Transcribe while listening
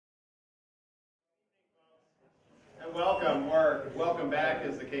welcome back,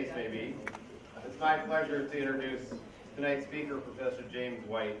 as the case may be. It's my pleasure to introduce tonight's speaker, Professor James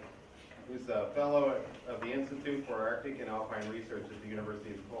White, who's a fellow of the Institute for Arctic and Alpine Research at the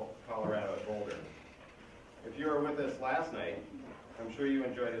University of Colorado at Boulder. If you were with us last night, I'm sure you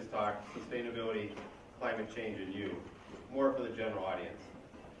enjoyed his talk, Sustainability, Climate Change, and You, more for the general audience.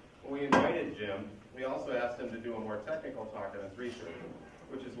 When we invited Jim, we also asked him to do a more technical talk on his research,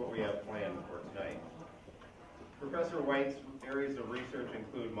 which is what we have planned for tonight. Professor White's areas of research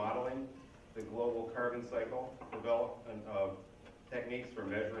include modeling the global carbon cycle, development of techniques for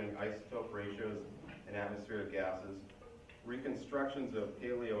measuring isotope ratios in atmospheric gases, reconstructions of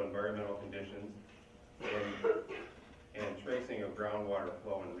paleo-environmental conditions, and tracing of groundwater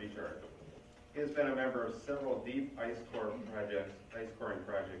flow and recharge. He has been a member of several deep ice coring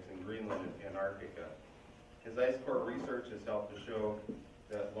projects in Greenland and Antarctica. His ice core research has helped to show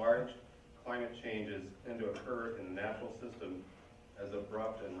that large climate changes tend to occur in the natural system as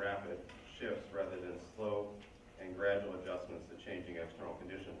abrupt and rapid shifts rather than slow and gradual adjustments to changing external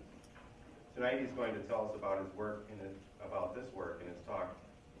conditions. Tonight he's going to tell us about his work about this work in his talk,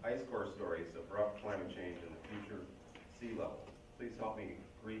 Ice Core Stories, Abrupt Climate Change and the Future Sea Level. Please help me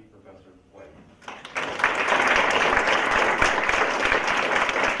greet Professor White.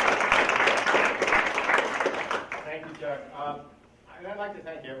 Thank you, Chuck. And I'd like to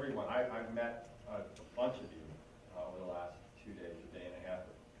thank everyone. I've met a bunch of you over the last 2 days, a day and a half.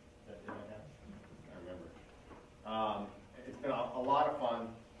 Is that a day and a half? I remember. It's been a lot of fun.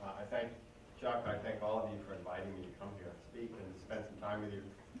 I thank Chuck. I thank all of you for inviting me to come here and speak and to spend some time with you.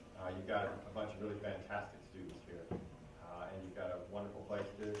 You've got a bunch of really fantastic students here, and you've got a wonderful place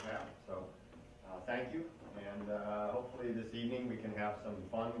to have. So thank you, and hopefully this evening we can have some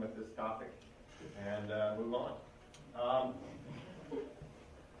fun with this topic and move on.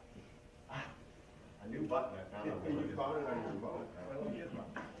 A new button I found. You found it on your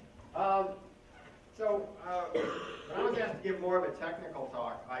phone. So when I was asked to give more of a technical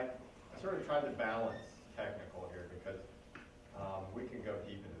talk, I sort of tried to balance technical here because we can go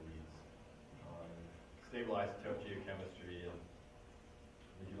deep into these on stabilized isotope geochemistry. And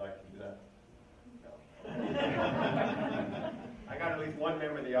would you like to do that? No. I got at least one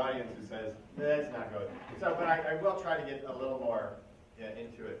member of the audience who says, that's not good. So, but I will try to get a little more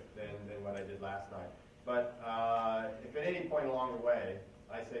into it than what I did last night. But if at any point along the way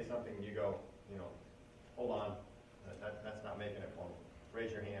I say something and you go, hold on, that's not making it for me,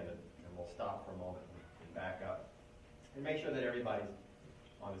 raise your hand and we'll stop for a moment and back up and make sure that everybody's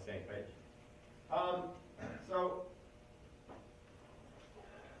on the same page. So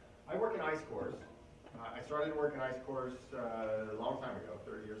I work in ice cores. I started to work in ice cores a long time ago,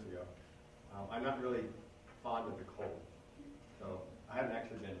 30 years ago. I'm not really fond of the cold, so I haven't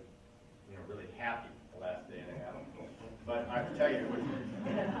actually been, really happy the last day and a half. But I have to tell you, it was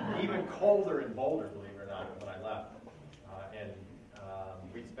even colder in Boulder, believe it or not, when I left. And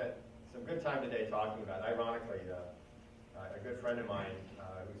we spent some good time today talking about it. Ironically, a good friend of mine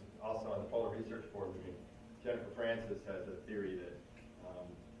who's also on the Polar Research Board with me, Jennifer Francis, has a theory that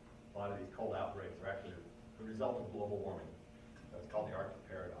a lot of these cold outbreaks are actually the result of global warming. It's called the Arctic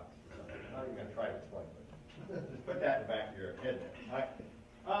paradox. I'm not even going to try to explain it, but just put that in the back of your head there. All right.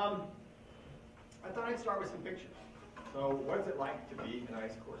 I thought I'd start with some pictures. So what's it like to be an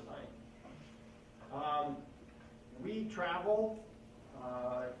ice core scientist? We travel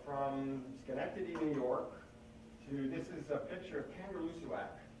from Schenectady, New York, to, this is a picture of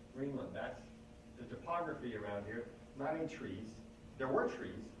Kangerlussuaq, Greenland. That's the topography around here. Not any trees. There were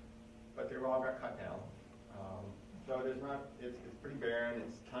trees, but they all got cut down. So there's not, it's pretty barren.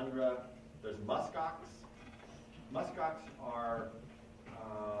 It's tundra. There's muskox. Muskox are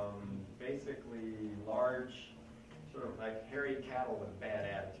basically large, sort of like hairy cattle with a bad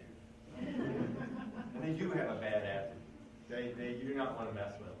attitude. And they do have a bad attitude. You do not want to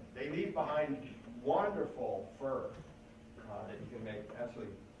mess with them. They leave behind wonderful fur that you can make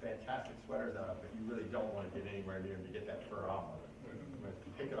absolutely fantastic sweaters out of, but you really don't want to get anywhere near them to get that fur off of it.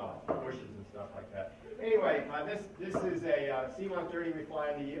 Pick it off, bushes and stuff like that. Anyway, this is a C-130 we fly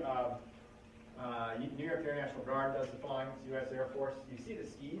in the New York International Guard does the flying, U.S. Air Force. You see the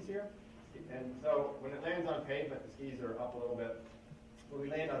skis here? And so when it lands on pavement, the skis are up a little bit. When we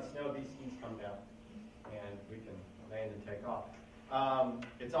land on snow, these skis come down, and we can land and take off.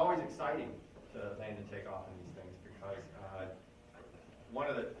 It's always exciting to land and take off in these things because one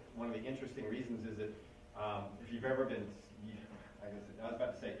of the interesting reasons is that if you've ever been, I was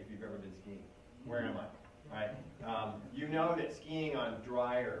about to say if you've ever been skiing, where am I? Right? You know that skiing on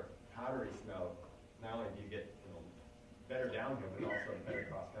drier, powdery snow, not only do you get better downhill, but also better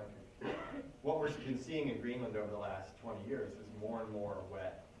cross country. What we're course, you've been seeing in Greenland over the last 20 years is more and more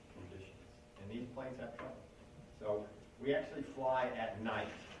wet conditions. And these planes have trouble. So we actually fly at night.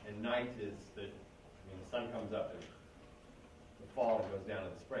 And night is the sun comes up in the fall and goes down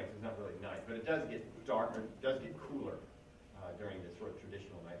in the spring. So it's not really night. But it does get darker, it does get cooler during this sort of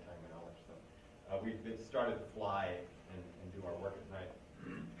traditional nighttime hours. So we've started to fly and do our work at night.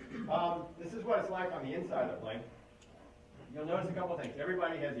 This is what it's like on the inside of the plane. You'll notice a couple things.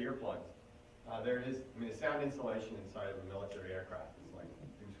 Everybody has earplugs. There is, the sound insulation inside of a military aircraft is like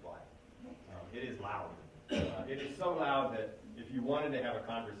newsfly. It is loud. It is so loud that if you wanted to have a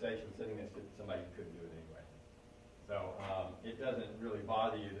conversation sitting next to somebody, you couldn't do it anyway. So it doesn't really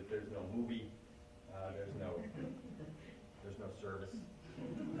bother you that there's no movie, there's no service.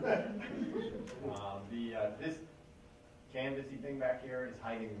 This canvasy thing back here is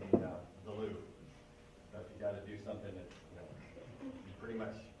hiding the loo. So if you got to do something that you pretty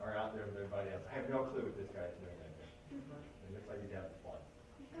much are out there with everybody else. I have no clue what this guy's doing right there. It looks like he's having fun.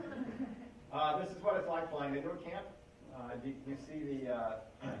 This is what it's like flying into a camp. You see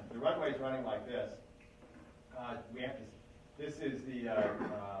the runway's running like this. This is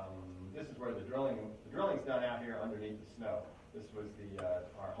where the drilling's done out here underneath the snow. This was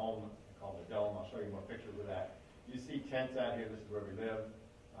our home called the Dome. I'll show you more pictures of that. You see tents out here. This is where we live.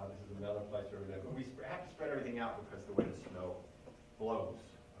 This is another place where we live. But we have to spread everything out because the way the snow blows.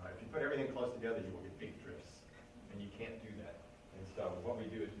 If you put everything close together, you will get big drifts, and you can't do that. And so what we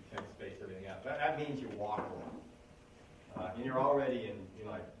do is we tend to space everything out. That means you walk a lot. And you're already in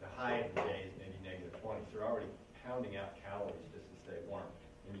like the high of the day is maybe -20, so you're already pounding out calories just to stay warm,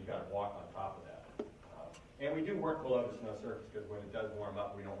 and you've got to walk on top of that. And we do work below the snow surface because when it does warm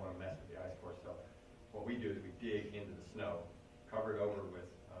up, we don't want to mess with the ice core. So what we do is we dig into the snow, cover it over with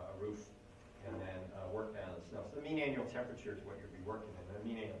a roof, and then work down in the snow. So the mean annual temperature is what you'll be working in. And the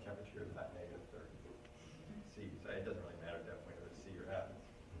mean annual temperature is about -30. See, so it doesn't really matter at that point whether it's sea or F.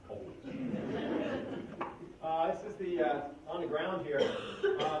 It's cold. This is the on the ground here.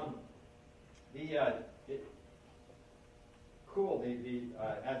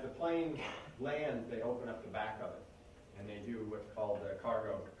 As the plane lands, they open up the back of it, and they do what's called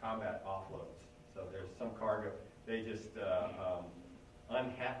cargo combat offloads. So there's some cargo. They just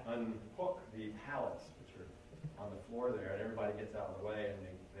unhook the pallets, which are on the floor there, and everybody gets out of the way, and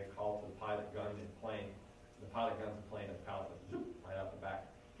they call to the pilot guns in the plane. The pilot guns in the plane, and the pilot goes zoop, right out the back.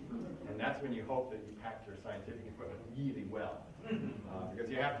 And that's when you hope that you packed your scientific equipment really well, because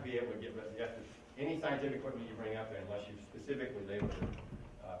you have to be able to get rid of any scientific equipment you bring up there, unless you've specifically labeled it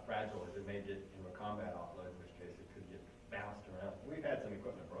fragile, or it may get into a combat offload, in which case it could get bounced around. We've had some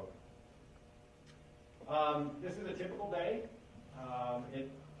equipment broken. This is a typical day.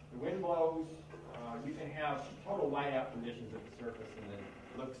 The wind blows. You can have total whiteout conditions at the surface, and then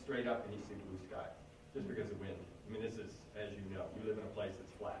look straight up and you see blue sky, just because of wind. I mean, this is, as you know, you live in a place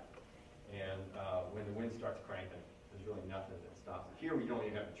that's flat, and when the wind starts cranking, there's really nothing that stops it. Here we don't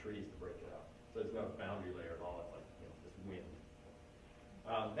even have the trees to break it up, so there's no boundary layer at all. It's like just wind.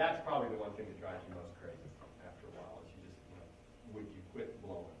 That's probably the one thing that drives you most crazy after a while. Is you just, would you quit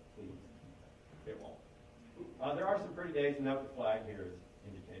blowing, please? It won't. There are some pretty days, and note the flag here is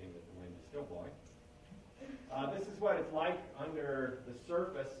indicating that the wind is still blowing. This is what it's like under the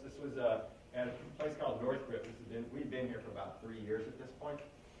surface. This was at a place called Northgrip. We've been here for about 3 years at this point.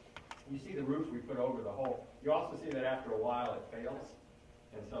 You see the roof we put over the hole. You also see that after a while it fails.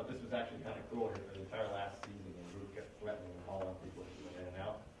 And so this was actually kind of cool here for the entire last season. The roof kept threatening and hauling people in and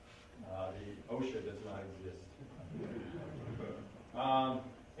out. The OSHA does not exist.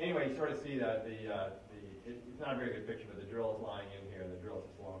 Anyway, you sort of see that it's not a very good picture, but the drill is lying in here, and the drill is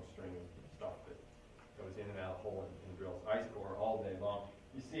this long string of stuff that goes in and out of the hole and drills ice core all day long.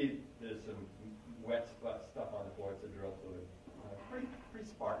 You see there's some wet stuff on the floor. It's a drill fluid. Pretty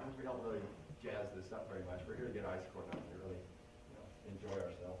Spartan. We don't really jazz this up very much. We're here to get ice core done. We really enjoy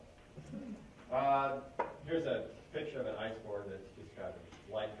ourselves. Here's a picture of an ice core that's just got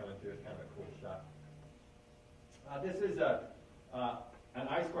light coming through. It's kind of a cool shot. This is an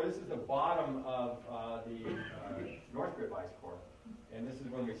ice core. This is the bottom of the Northgrip ice core, and this is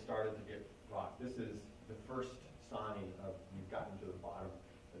when we started to get rock. This is the first sign of you've gotten to the bottom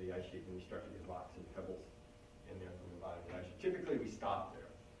of the ice sheet, and you start to get rocks and pebbles in there from the bottom of the ice sheet. Typically, we stop there.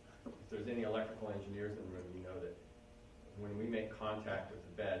 If there's any electrical engineers in the room, you know that when we make contact with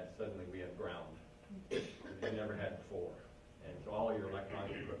the bed, suddenly we have ground. We never had before, and so all your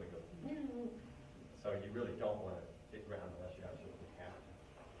electronic equipment goes. So you really don't want to hit ground unless you absolutely have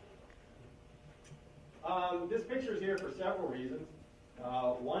to. This picture is here for several reasons.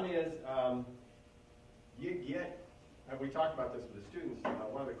 One is you get, and we talked about this with the students,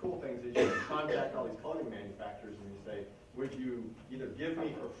 one of the cool things is you get contact these clothing manufacturers and you say, would you either give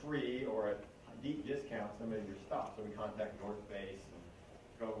me for free or at a deep discount some of your stuff? So we contact North Face and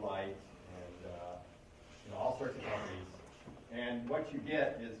Go Light and all sorts of companies. And what you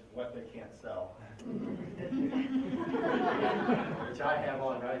get is what they can't sell, which I have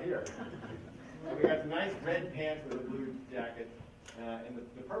on right here. So we got some nice red pants with a blue jacket. And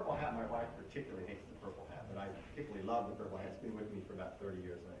the purple hat, my wife particularly hates the purple hat, but I particularly love the purple hat. It's been with me for about 30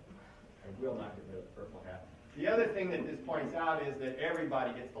 years, and I will not get rid of the purple hat. The other thing that this points out is that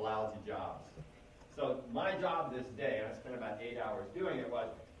everybody gets the lousy jobs. So my job this day, and I spent about 8 hours doing it, was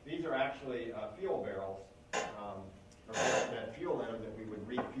these are actually fuel barrels that had fuel in them that we would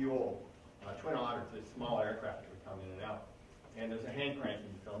refuel Twin Otter to small aircraft that would come in and out. And there's a hand crank and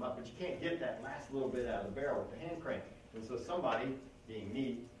you fill them up, but you can't get that last little bit out of the barrel with the hand crank. And so somebody, being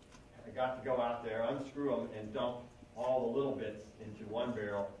me, got to go out there, unscrew them, and dump all the little bits into one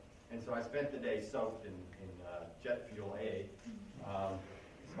barrel. And so I spent the day soaked in jet fuel A,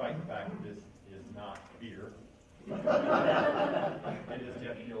 despite the fact that this is not beer. It is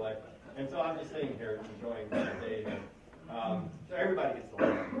jet fuel A. And so I'm just sitting here enjoying my day. So everybody gets the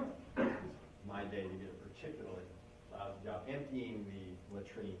lousy job. This is my day to get a particularly lousy job. Emptying the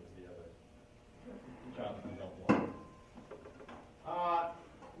latrine is the other job I don't want.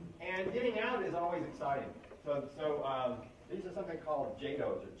 And getting out is always exciting. So these are something called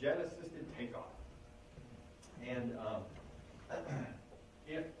JATOs, or Jet Assisted Takeoff. And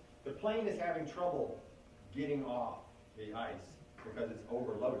if the plane is having trouble getting off the ice because it's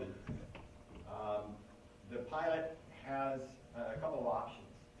overloaded, the pilot has a couple of options.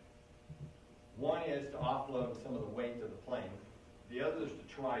 One is to offload some of the weight of the plane. The other is to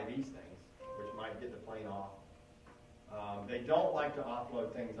try these things, which might get the plane off. They don't like to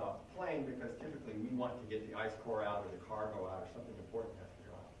offload things off the plane because typically we want to get the ice core out or the cargo out or something important has to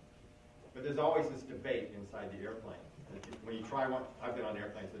go out. But there's always this debate inside the airplane. When you try one, I've been on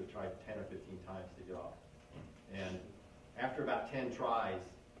airplanes that have tried 10 or 15 times to get off. And after about 10 tries,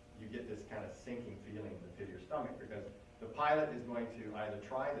 you get this kind of sinking feeling in the pit of your stomach because the pilot is going to either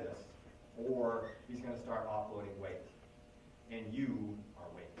try this or he's going to start offloading weight. And you are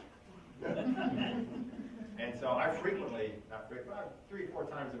weight. And so I frequently, about 3 or 4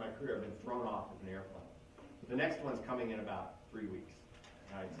 times in my career, I've been thrown off of an airplane. The next one's coming in about 3 weeks.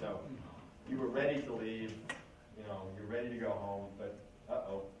 All right, so you were ready to leave, you're ready to go home, but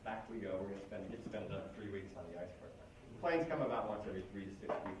back we go. We're going to get to spend another 3 weeks on the ice core. Planes come about once every 3 to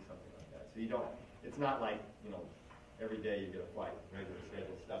 6 weeks, something like that. So you don't, it's not like, every day you get a flight, regular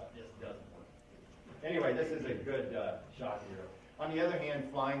scheduled stuff just doesn't work. Anyway, this is a good shot here. On the other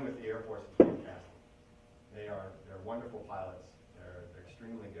hand, flying with the Air Force is fantastic. They're wonderful pilots. They're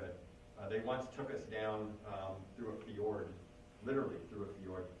extremely good. They once took us down through a fjord, literally through a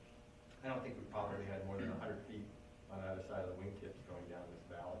fjord. I don't think we probably had more than 100 feet on either side of the wingtips going down this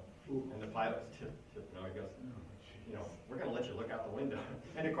valley. Ooh. And the pilot's he goes, we're going to let you look out the window.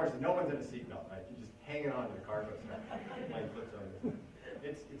 And of course, no one's in a seatbelt, right? You're just hanging on to the cargo strap. Plane flips over.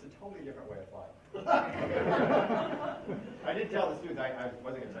 It's a totally different way of flying. I did tell the students, I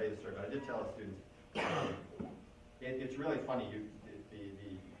wasn't going to tell you the story, but I did tell the students, it's really funny.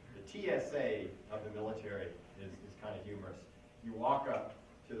 The TSA of the military is kind of humorous. You walk up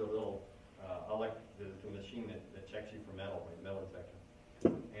to the little the machine that checks you for metal, like metal detector,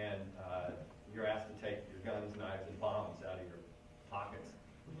 and you're asked to take your guns, knives, and bombs out of your pockets.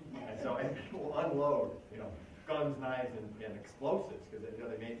 And so people unload, guns, knives, and explosives because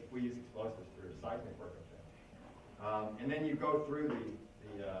we use explosives for seismic work up there. And then you go through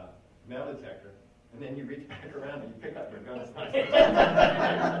the metal detector. And then you reach back around and you pick up your guns, stick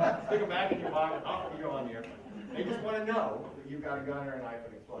them back in your pocket, off you go on the airplane. They just want to know that you've got a gun or a knife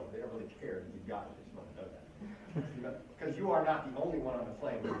and explosive. They don't really care that you've got it. They just want to know that. Because you are not the only one on the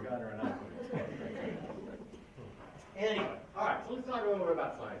plane with a gun or a knife and explosive. Anyway, all right, so let's talk a little bit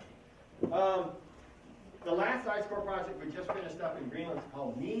about science. The last ice core project we just finished up in Greenland is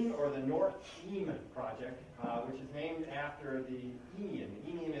called NEAM, or the North Eam Project, which is named after the Eemian.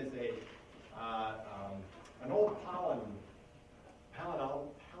 Eemian is an old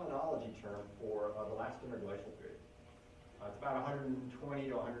palynology term for the last interglacial period. It's about 120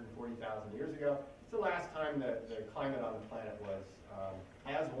 to 140,000 years ago. It's the last time that the climate on the planet was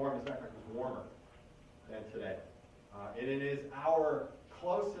as warm, as a matter of fact, it was warmer than today. And it is our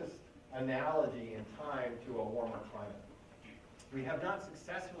closest analogy in time to a warmer climate. We have not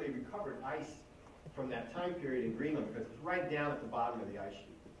successfully recovered ice from that time period in Greenland because it's right down at the bottom of the ice sheet.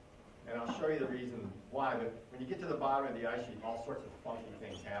 And I'll show you the reason why, but when you get to the bottom of the ice sheet, all sorts of funky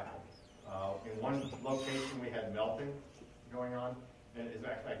things happen. In one location, we had melting going on. And it's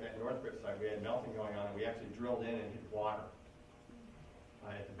actually like that Northbridge site, we had melting going on, and we actually drilled in and hit water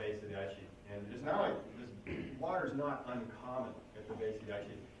at the base of the ice sheet. And there's not like, water's not uncommon at the base of the ice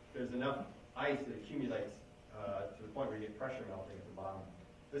sheet. There's enough ice that accumulates to the point where you get pressure melting at the bottom.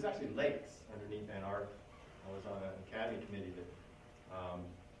 There's actually lakes underneath Antarctica. I was on an academy committee that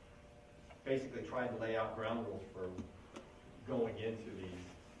basically tried to lay out ground rules for going into these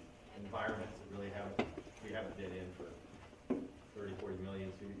environments that really we haven't been in for 30, 40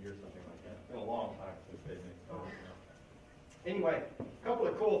 million years, something like that. It's been a long time since they've been exposed now. Anyway, a couple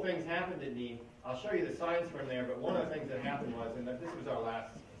of cool things happened at NEAM. I'll show you the signs from there, but one of the things that happened was, and this was our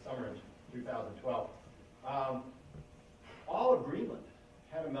last summer in 2012, all of Greenland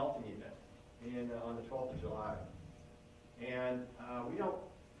had a melting event on the 12th of July. And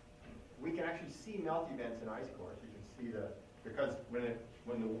we can actually see melt events in ice cores. You can see because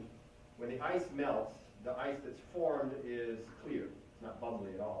when the ice melts, the ice that's formed is clear. It's not bubbly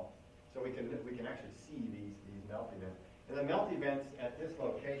at all. So we can actually see these melt events. And the melt events at this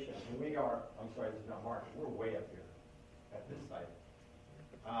location, and I'm sorry, this is not marked, we're way up here at this site.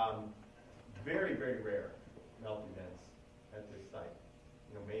 Very, very rare melt events at this site.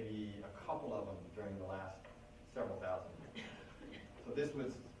 Maybe a couple of them during the last several thousand years. So this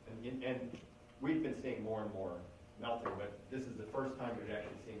was, and we've been seeing more and more melting, but this is the first time we've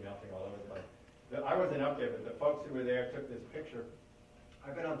actually seen melting all over the place. I wasn't up there, but the folks who were there took this picture.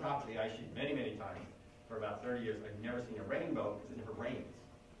 I've been on top of the ice sheet many, many times for about 30 years. I've never seen a rainbow because it never rains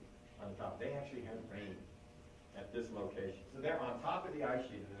on the top. They actually had rain at this location. So they're on top of the ice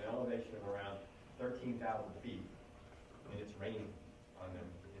sheet at an elevation of around 13,000 feet, and it's raining on them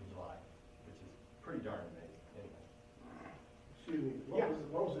in July, which is pretty darn amazing. Anyway. Excuse me,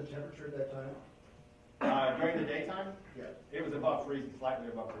 what was the temperature at that time? During the daytime? Yeah. It was above freezing,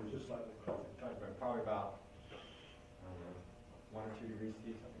 slightly above freezing. Just slightly. Probably about, I don't know, 1 or 2 degrees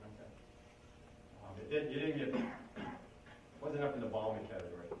C, something like that. It wasn't up in the balmy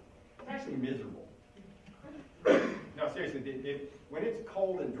category. It's actually miserable. No, seriously, when it's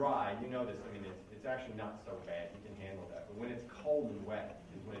cold and dry, you notice, it's actually not so bad. You can handle that. But when it's cold and wet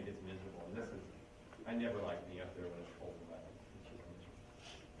is when it gets miserable. And I never like being up there when it's cold and wet. It's just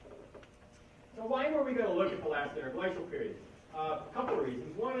miserable. So why were we going to look at the last interglacial period? A couple of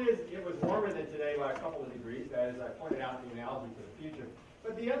reasons. One is it was warmer than today by a couple of degrees. That is, I pointed out the analogy for the future.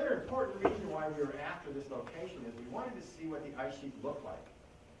 But the other important reason why we were after this location is we wanted to see what the ice sheet looked like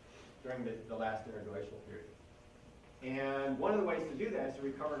during the last interglacial period. And one of the ways to do that is to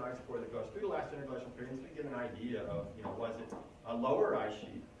recover an ice core that goes through the last interglacial period to get an idea of, was it a lower ice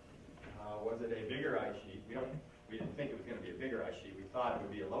sheet? Was it a bigger ice sheet? We didn't think it was going to be a bigger ice sheet. We thought it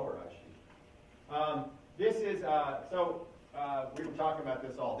would be a lower ice sheet. We were talking about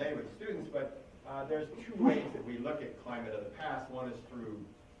this all day with students, but there's 2 ways that we look at climate of the past. One is through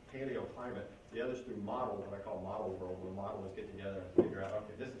paleoclimate. The other is through models, what I call model world, where modelers get together and figure out,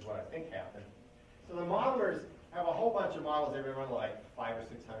 okay, this is what I think happened. So the modelers have a whole bunch of models. They run like 500 or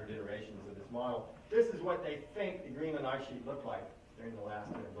 600 iterations of this model. This is what they think the Greenland ice sheet looked like during the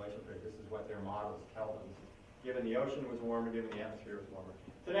last interglacial period. This is what their models tell them. Given the ocean was warmer, given the atmosphere was warmer.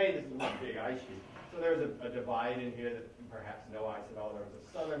 Today, this is one big ice sheet. So there's a divide in here that perhaps no ice at all. There was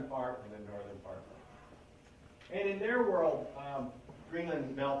a southern part and a northern part. And in their world,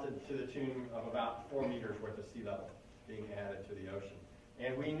 Greenland melted to the tune of about 4 meters worth of sea level being added to the ocean.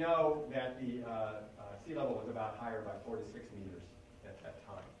 And we know that the sea level was about higher by 4 to 6 meters at that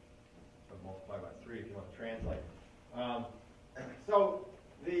time. So multiply by 3 if you want to translate. So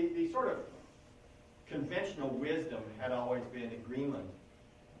the sort of conventional wisdom had always been that Greenland,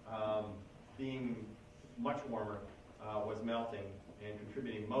 being much warmer, was melting and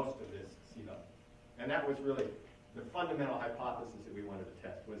contributing most of this sea level. And that was really the fundamental hypothesis that we wanted to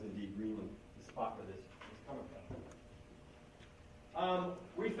test, was indeed Greenland the spot where this is coming from.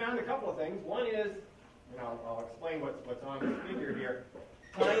 We found a couple of things. One is, and I'll explain what's on this figure here.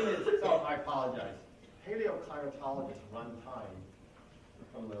 Time is, I apologize. Paleoclimatologists run time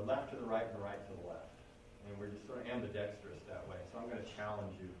from the left to the right and the right to the left. And we're just sort of ambidextrous that way. So I'm going to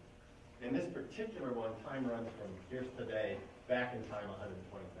challenge you. In this particular one, time runs from here's today, back in time 120,000.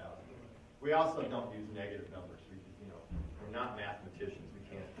 We also don't use negative numbers. We're not mathematicians. We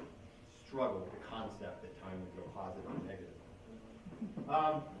can't struggle with the concept that time would go positive or negative.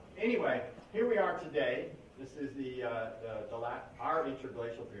 Anyway, here we are today. This is our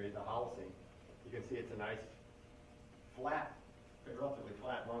interglacial period, the Holocene. You can see it's a nice, flat, relatively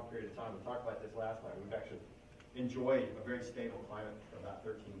flat, long period of time. We talked about this last night. We've actually enjoyed a very stable climate for about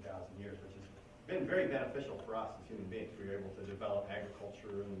 13,000 years, which has been very beneficial for us as human beings. We were able to develop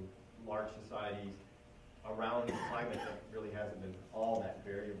agriculture and large societies, around the climate that really hasn't been all that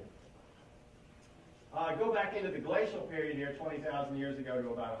variable. Go back into the glacial period here, 20,000 years ago to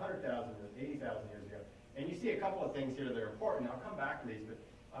about 100,000 or 80,000 years ago. And you see a couple of things here that are important. I'll come back to these,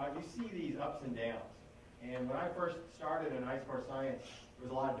 but you see these ups and downs. And when I first started in ice core science, there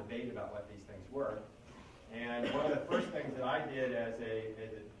was a lot of debate about what these things were. And one of the first things that I did as a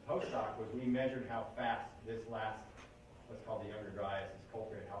postdoc was we measured how fast this last, what's called the Younger Dryas, this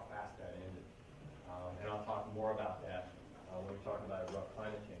cold period, how fast that ended. And I'll talk more about that when we talk about abrupt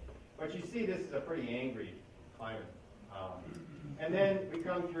climate change. But you see this is a pretty angry climate. And then we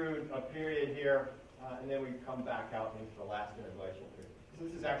come through a period here, and then we come back out into the last interglacial period. So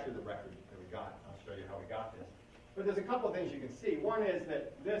this is actually the record that we got. I'll show you how we got this. But there's a couple of things you can see. One is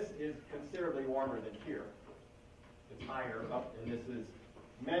that this is considerably warmer than here. It's higher up, and this is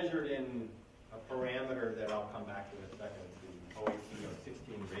measured in a parameter that I'll come back to in a second, the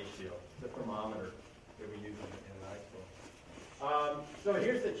 018-16 ratio. It's a thermometer that we use in an ice core. So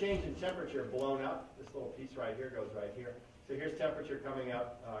here's the change in temperature blown up. This little piece right here goes right here. So here's temperature coming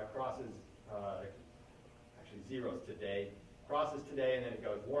up, crosses, actually zeros today, crosses today, and then it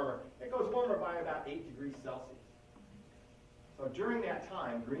goes warmer. It goes warmer by about 8 degrees Celsius. So during that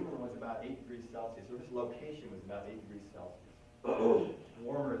time, Greenland was about 8 degrees Celsius, so this location was about 8 degrees Celsius,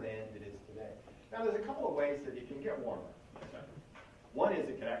 warmer than it is today. Now there's a couple of ways that it can get warmer. One is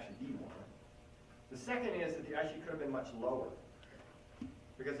it could actually be warmer. The second is that the ice sheet could have been much lower.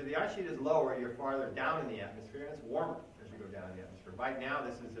 Because if the ice sheet is lower, you're farther down in the atmosphere, and it's warmer as you go down in the atmosphere. Right now,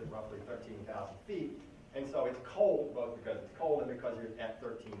 this is at roughly 13,000 feet, and so it's cold, both because it's cold and because you're at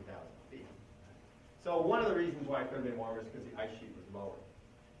 13,000 feet. So one of the reasons why it could have been warmer is because the ice sheet was lower.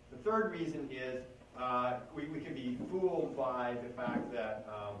 The third reason is we can be fooled by the fact that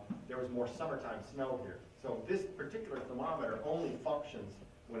there was more summertime snow here. So this particular thermometer only functions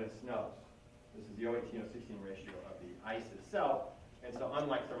when it snows. This is the 018-16 ratio of the ice itself. And so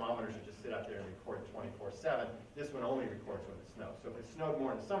unlike thermometers that just sit out there and record 24/7, this one only records when it snows. So if it snowed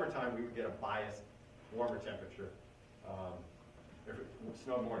more in the summertime, we would get a biased warmer temperature. If it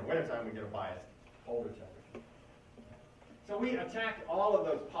snowed more in wintertime, we get a biased colder temperature. So we attacked all of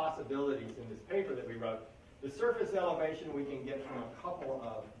those possibilities in this paper that we wrote. The surface elevation we can get from a couple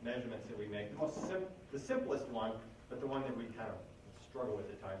of measurements that we make. The simplest one, but the one that we kind of struggle with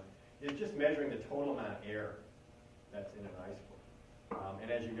at times, is just measuring the total amount of air that's in an ice core.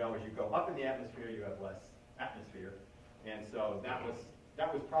 And as you know, as you go up in the atmosphere, you have less atmosphere. And so that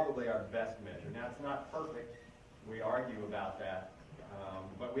was probably our best measure. Now, it's not perfect. We argue about that.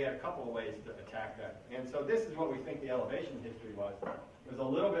 But we had a couple of ways to attack that. And so this is what we think the elevation history was. It was a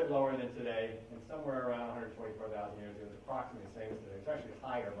little bit lower than today, and somewhere around 124,000 years ago, it was approximately the same as today. It's actually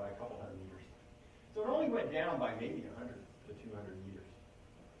higher by a couple hundred meters. So it only went down by maybe 100 to 200 meters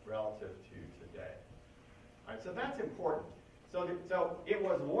relative to today. All right, so that's important. So it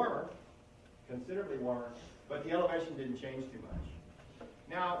was warmer, considerably warmer, but the elevation didn't change too much.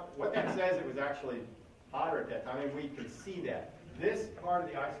 Now, what that says, it was actually hotter at that time, and we can see that. This part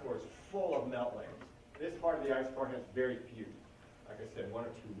of the ice core is full of melt layers. This part of the ice core has very few. Like I said, 1 or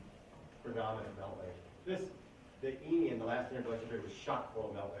 2 predominant melt layers. The Eemian, the last interglacial period, was chock full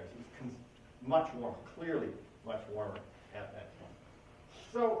of melt layers. It was much warmer, clearly much warmer at that time.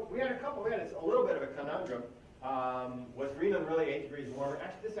 So we had a little bit of a conundrum. Was Greenland really 8 degrees warmer?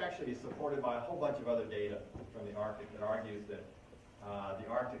 This actually is supported by a whole bunch of other data from the Arctic that argues that the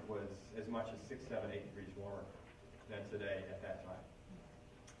Arctic was as much as 6, 7, 8 degrees warmer than today at that time.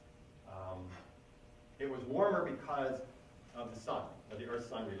 It was warmer because of the sun, of the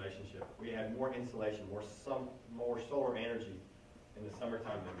Earth-Sun relationship. We had more insulation, more solar energy in the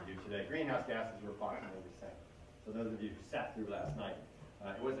summertime than we do today. Greenhouse gases were approximately the same. So those of you who sat through last night,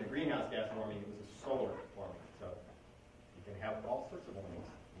 it wasn't a greenhouse gas warming, it was a solar warming. So you can have all sorts of warmings.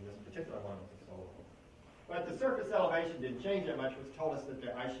 And this particular one was a solar warming. But the surface elevation didn't change that much, which told us that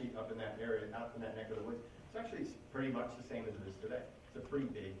the ice sheet up in that area, out in that neck of the woods, it's actually pretty much the same as it is today. It's a pretty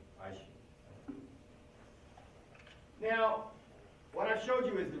big ice sheet. Now, what I've showed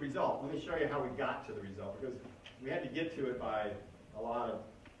you is the result. Let me show you how we got to the result, because we had to get to it by a lot of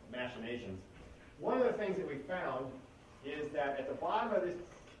machinations. One of the things that we found is that at the bottom of this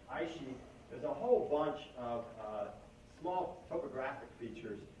ice sheet, there's a whole bunch of small topographic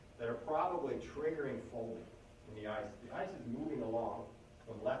features that are probably triggering folding in the ice. The ice is moving along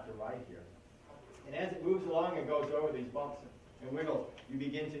from left to right here. And as it moves along and goes over these bumps and wiggles, you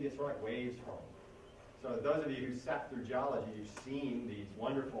begin to get sort of like waves forming. So those of you who sat through geology, you've seen these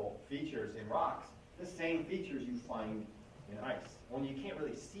wonderful features in rocks, the same features you find in ice, only you can't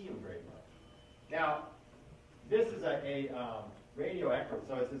really see them very much. Now, this is a radioactive,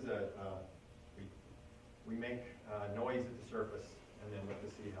 so this is we make noise at the surface and then look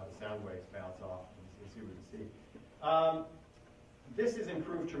to see how the sound waves bounce off and see what we see. This has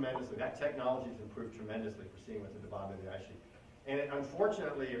improved tremendously. That technology has improved tremendously for seeing what's at the bottom of the ice sheet. And it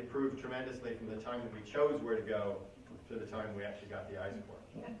unfortunately improved tremendously from the time that we chose where to go to the time we actually got the ice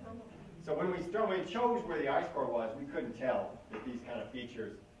core. So when we chose where the ice core was, we couldn't tell that these kind of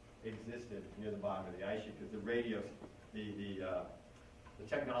features existed near the bottom of the ice sheet because the radios, the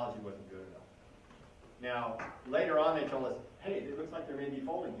technology wasn't good enough. Now, later on they told us, hey, it looks like there may be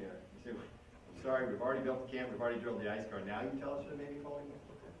folding here. We said, I'm sorry, we've already built the camp, we've already drilled the ice core. Now you tell us there may be folding here?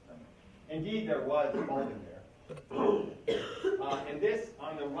 Indeed, there was folding there. And this,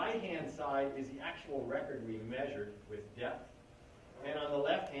 on the right-hand side, is the actual record we measured with depth. And on the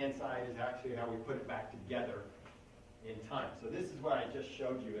left-hand side is actually how we put it back together in time. So this is what I just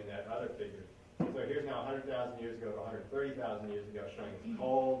showed you in that other figure. So here's now 100,000 years ago to 130,000 years ago, showing it's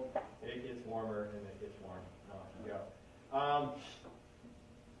cold, it gets warmer, and it gets warm. Off you go.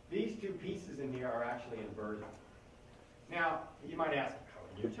 These two pieces in here are actually inverted. Now, you might ask, how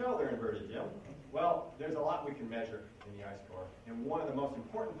can you tell they're inverted, Jim? Well, there's a lot we can measure in the ice core. And one of the most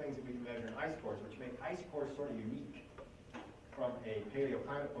important things that we can measure in ice cores, which make ice cores sort of unique from a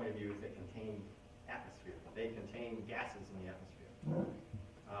paleoclimate point of view, is they contain atmosphere. They contain gases in the atmosphere.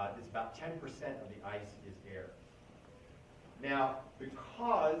 It's about 10% of the ice is air. Now,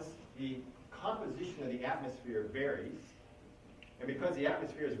 because the composition of the atmosphere varies, and because the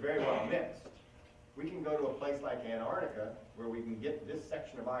atmosphere is very well mixed, we can go to a place like Antarctica where we can get this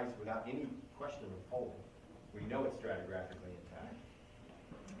section of ice without any question of folding. We know it's stratigraphically intact.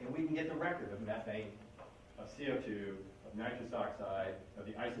 And we can get the record of methane, of CO2, of nitrous oxide, of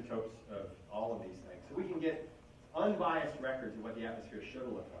the isotopes of all of these things. So we can get unbiased records of what the atmosphere should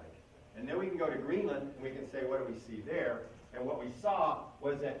look like. And then we can go to Greenland and we can say, what do we see there? And what we saw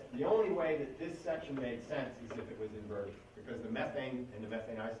was that the only way that this section made sense is if it was inverted, because the methane and the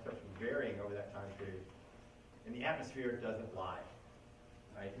methane isotopes were varying over that time period. And the atmosphere doesn't lie.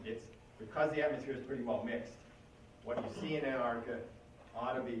 Right? It's because the atmosphere is pretty well mixed. What you see in Antarctica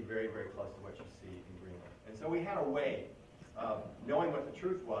ought to be very, very close to what you see in Greenland. And so we had a way of knowing what the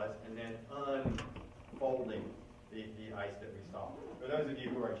truth was and then unfolding the ice that we saw. For those of you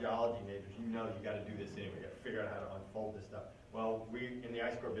who are geology majors, you know you've got to do this anyway. You've got to figure out how to unfold this stuff. Well, we, in the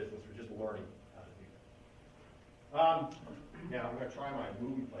ice core business, we're just learning how to do that. Now, I'm going to try my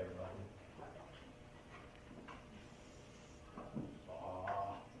movie player button.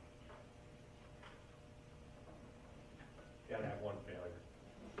 Got to have one failure.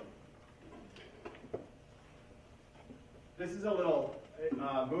 This is a little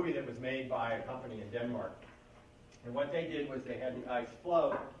movie that was made by a company in Denmark. And what they did was they had the ice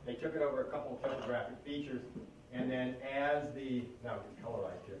flow, they took it over a couple of topographic features, and then as the, now it's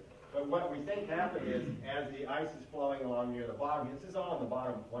colorized here, but what we think happened is, as the ice is flowing along near the bottom, this is all on the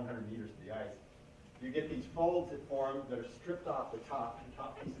bottom 100 meters of the ice, you get these folds that form that are stripped off the top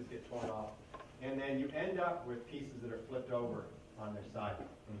pieces get torn off, and then you end up with pieces that are flipped over on their side,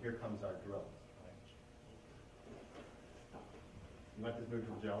 and here comes our drill. You want this moved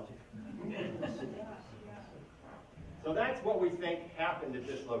from geology? So that's what we think happened at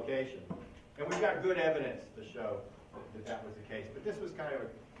this location. And we've got good evidence to show that that was the case. But this was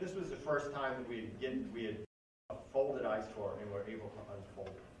this was the first time that we had a folded ice core and were able to unfold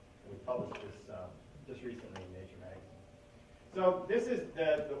it. And we published this just recently in Nature magazine. So this is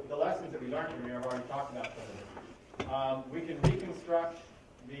the lessons that we learned from here. I've already talked about some of it. We can reconstruct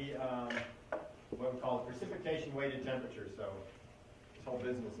the what we call precipitation weighted temperature. So this whole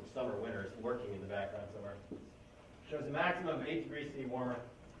business of summer winter is working in the background somewhere. Shows a maximum of 8 degrees C warmer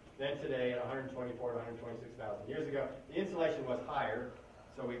than today at 124 to 126,000 years ago. The insulation was higher,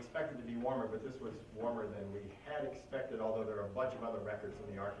 so we expected to be warmer, but this was warmer than we had expected, although there are a bunch of other records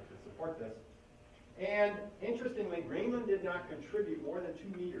in the Arctic that support this. And interestingly, Greenland did not contribute more than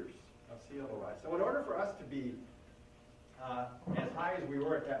 2 meters of sea level rise. So in order for us to be as high as we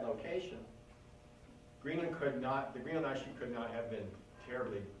were at that location, the Greenland ice sheet could not have been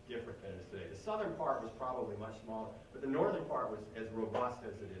terribly different than it is today. The southern part was probably much smaller, but the northern part was as robust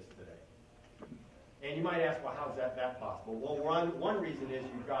as it is today. And you might ask, well, how is that possible? Well, one reason is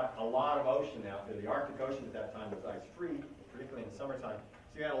you've got a lot of ocean out there. The Arctic Ocean at that time was ice-free, particularly in the summertime.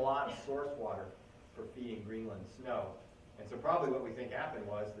 So you had a lot of source water for feeding Greenland snow. And so probably what we think happened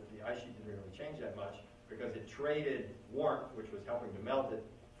was that the ice sheet didn't really change that much because it traded warmth, which was helping to melt it,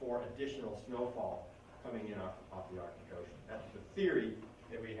 for additional snowfall coming in off the Arctic Ocean. That's the theory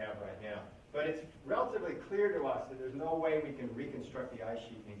that we have right now. But it's relatively clear to us that there's no way we can reconstruct the ice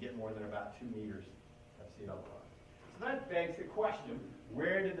sheet and get more than about 2 meters of sea level rise. So that begs the question,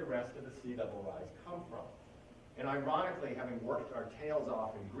 where did the rest of the sea level rise come from? And ironically, having worked our tails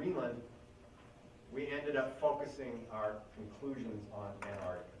off in Greenland, we ended up focusing our conclusions on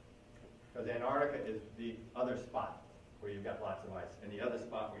Antarctica. Because Antarctica is the other spot where you've got lots of ice, and the other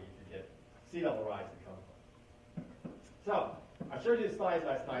spot where you can get sea level rise to come from. So, I showed you the slides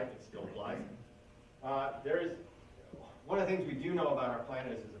last night. It still applies. One of the things we do know about our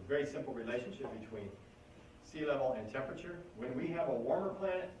planet is there's a very simple relationship between sea level and temperature. When we have a warmer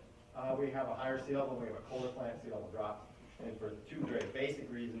planet, we have a higher sea level. When we have a colder planet, sea level drops. And for two very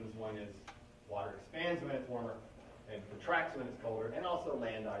basic reasons. One is water expands when it's warmer and contracts when it's colder, and also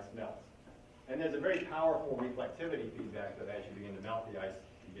land ice melts. And there's a very powerful reflectivity feedback that as you begin to melt the ice,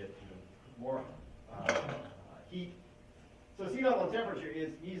 you get even more heat. So sea level and temperature is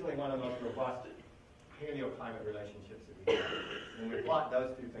easily one of the most robust paleoclimate relationships that we have. When we plot those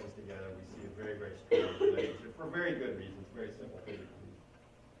two things together, we see a very, very strong relationship for very good reasons, very simple physical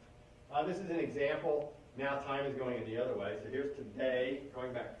reasons. This is an example. Now time is going in the other way. So here's today,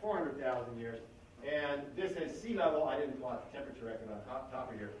 going back 400,000 years. And this is sea level. I didn't plot the temperature record on top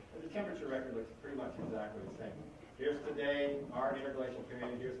of here, but the temperature record looks pretty much exactly the same. Here's today, our interglacial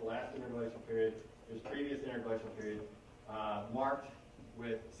period. Here's the last interglacial period. Here's previous interglacial period, marked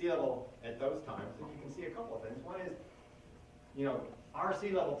with sea level at those times. And you can see a couple of things. One is, our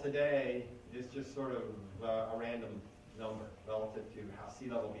sea level today is just sort of a random number relative to how sea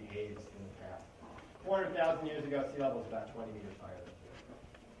level behaves in the past. 400,000 years ago, sea level was about 20 meters higher than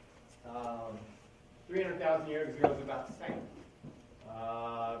today. 300,000 years ago was about the same.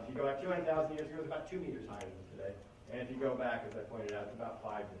 If you go back 200,000 years ago, it was about 2 meters higher than today. And if you go back, as I pointed out, it's about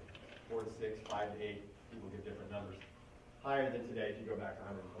 4 to 6, 5 to 8. People give different numbers. Higher than today if you go back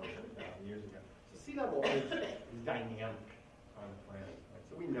 127,000 years ago. So sea level is dynamic on the planet. Right?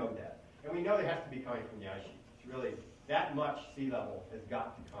 So we know that. And we know it has to be coming from the ice sheet. It's really that much sea level has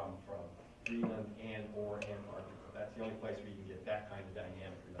got to come from Greenland and or Antarctica. That's the only place where you can get that kind of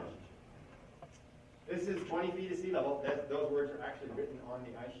dynamic relationship. This is 20 feet of sea level. Those words are actually written on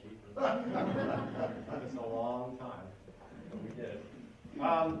the ice sheet. It took us a long time, but we did.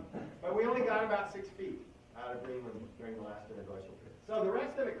 But we only got about 6 feet out of Greenland during the last interglacial period. So the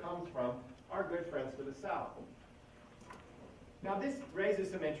rest of it comes from our good friends to the south. Now this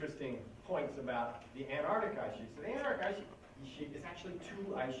raises some interesting points about the Antarctic ice sheet. So the Antarctic ice sheet is actually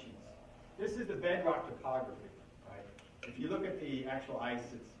two ice sheets. This is the bedrock topography. Right? If you look at the actual ice,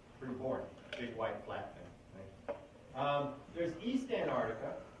 it's pretty boring. Big white flat thing. Right? There's East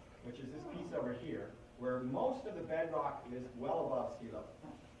Antarctica, which is this piece over here, where most of the bedrock is well above sea level.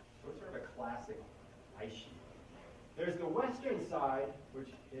 So it's sort of a classic ice sheet. There's the western side, which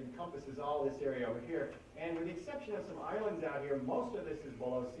encompasses all this area over here, and with the exception of some islands out here, most of this is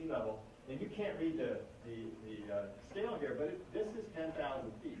below sea level. And you can't read the scale here, but this is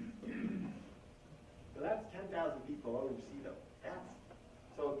 10,000 feet. So that's 10,000 feet below sea level.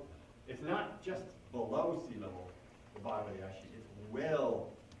 So it's not just below sea level, the bottom of the ice sheet. It's well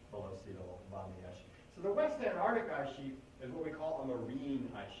below sea level, the bottom of the ice sheet. So the West Antarctic ice sheet is what we call a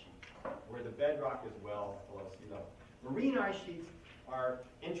marine ice sheet, where the bedrock is well below sea level. Marine ice sheets are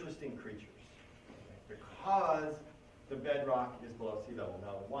interesting creatures because the bedrock is below sea level.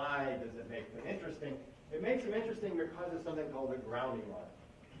 Now, why does it make them interesting? It makes them interesting because of something called the grounding line.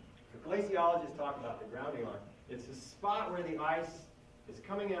 The glaciologists talk about the grounding line. It's a spot where the ice is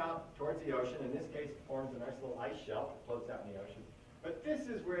coming out towards the ocean. In this case, it forms a nice little ice shelf that floats out in the ocean. But this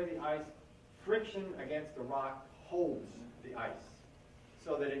is where the ice, friction against the rock, holds the ice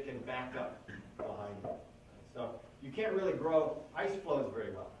so that it can back up behind it. So you can't really grow, ice flows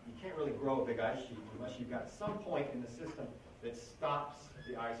very well. You can't really grow a big ice sheet unless you've got some point in the system that stops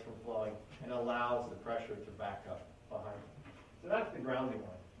the ice from flowing and allows the pressure to back up behind it. So that's the grounding line.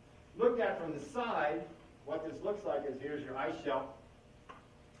 Looked at from the side, what this looks like is here's your ice shelf,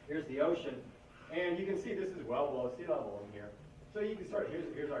 here's the ocean, and you can see this is well below sea level in here. So you can sort of,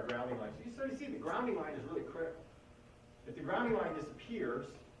 here's our grounding line. So you sort of see the grounding line is really critical. If the grounding line disappears,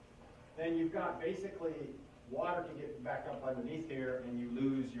 then you've got basically water can get back up underneath here and you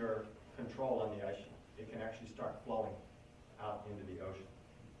lose your control on the ice sheet. It can actually start flowing out into the ocean.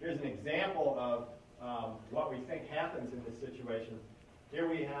 Here's an example of what we think happens in this situation. Here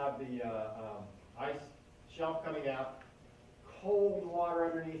we have the ice shelf coming out, cold water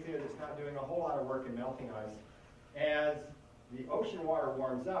underneath here that's not doing a whole lot of work in melting ice. As the ocean water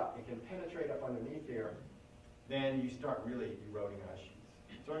warms up, it can penetrate up underneath here, then you start really eroding ice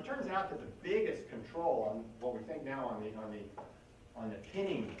sheets. So it turns out that the biggest control on what we think now on the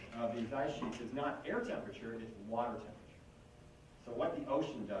pinning of these ice sheets is not air temperature, it's water temperature. So what the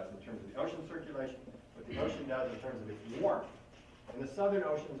ocean does in terms of the ocean circulation, what the ocean does in terms of its warmth. And the southern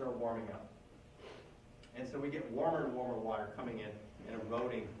oceans are warming up. And so we get warmer and warmer water coming in and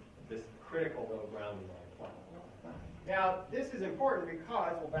eroding this critical little grounding line. Now, this is important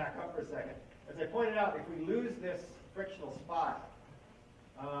because, we'll back up for a second. As I pointed out, if we lose this frictional spot,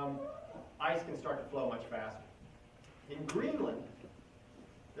 ice can start to flow much faster. In Greenland,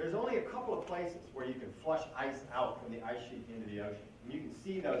 there's only a couple of places where you can flush ice out from the ice sheet into the ocean. And you can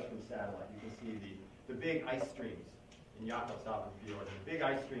see those from satellite. You can see the big ice streams in Jakobshavn Fjord, and the big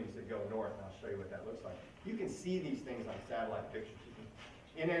ice streams that go north, and I'll show you what that looks like. You can see these things on satellite pictures.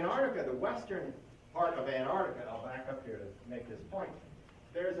 In Antarctica, the western part of Antarctica, I'll back up here to make this point,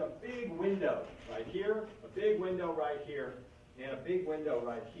 there's a big window right here, a big window right here, and a big window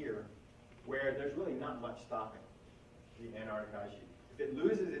right here, where there's really not much stopping the Antarctic ice sheet. If it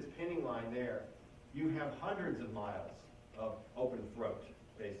loses its pinning line there, you have hundreds of miles of open throat,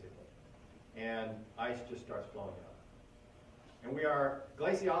 basically, and ice just starts flowing out. And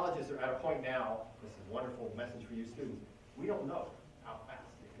glaciologists are at a point now, this is a wonderful message for you students, we don't know how fast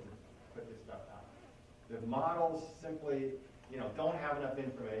you can put this stuff out. The models simply, don't have enough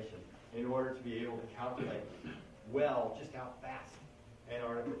information in order to be able to calculate well just how fast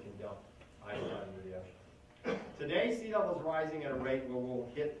Antarctica can dump ice out into the ocean. Today, sea level is rising at a rate where we'll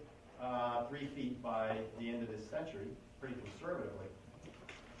hit 3 feet by the end of this century, pretty conservatively.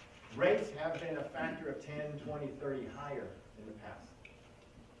 Rates have been a factor of 10, 20, 30 higher in the past.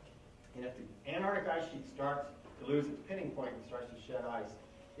 And if the Antarctic ice sheet starts to lose its pinning point and starts to shed ice,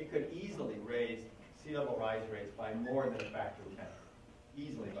 it could easily raise sea level rise rates by more than a factor of 10.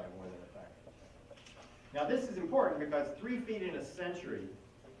 Easily by more than a factor of 10. Now this is important because 3 feet in a century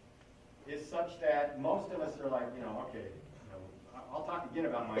is such that most of us are like, okay, I'll talk again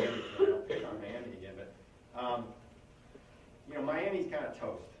about Miami, so I'll pick on Miami again, but Miami's kind of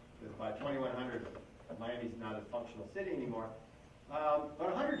toast. By 2100, Miami's not a functional city anymore. But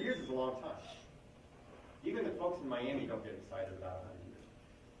 100 years is a long time. Even the folks in Miami don't get excited about 100 years.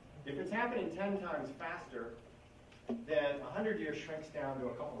 If it's happening 10 times faster, then 100 years shrinks down to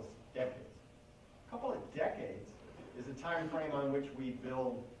a couple of decades. A couple of decades is the time frame on which we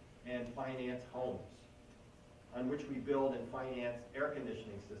build and finance homes, on which we build and finance air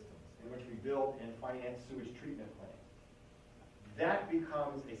conditioning systems, in which we build and finance sewage treatment plants. That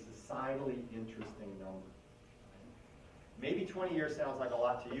becomes a societally interesting number. Maybe 20 years sounds like a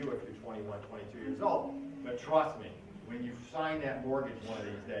lot to you if you're 21, 22 years old, but trust me, when you sign that mortgage one of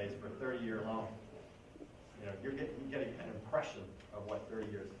these days for a 30-year loan, you're getting an impression of what 30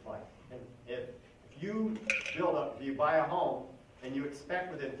 years is like. And if you buy a home and you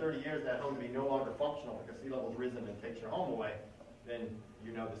expect within 30 years that home to be no longer functional because sea level's risen and takes your home away, then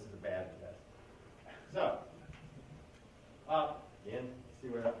you know this is a bad investment. So, again, see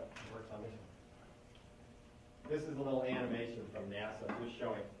where that works on this one. This is a little animation from NASA just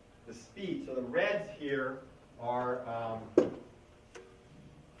showing the speed. So the reds here are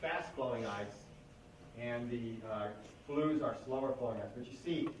fast-flowing ice, and the blues are slower-flowing ice. But you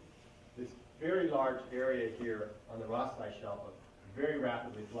see this very large area here on the Ross Ice Shelf of very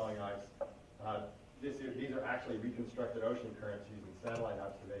rapidly flowing ice. These are actually reconstructed ocean currents using satellite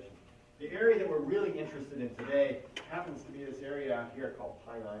observation. The area that we're really interested in today happens to be this area out here called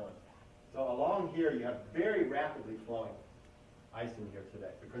Pine Island. So along here you have very rapidly flowing ice in here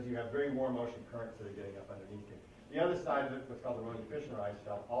today because you have very warm ocean currents that are getting up underneath here. The other side of it, what's called the Roni-Fishner ice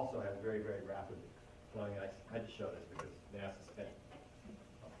shelf, also has very, very rapidly flowing ice. I had to show this because NASA spent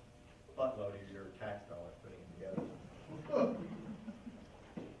a buttload of your tax dollars putting it together.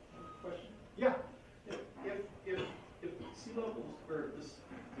 Question. Yeah. If sea levels or the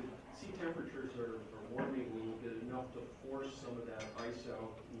sea temperatures are warming a little bit enough to force some of that ice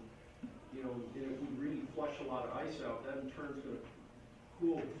out, and if we really flush a lot of ice out, that in turn is going to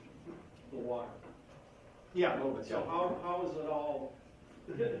cool the water. Yeah, a little bit. So how is it all?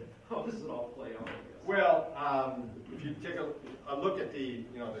 How does it all play out? I guess? Well, if you take a look at the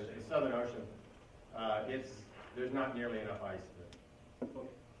Southern Ocean, there's not nearly enough ice to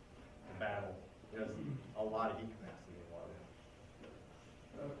battle. There's a lot of heat capacity in water.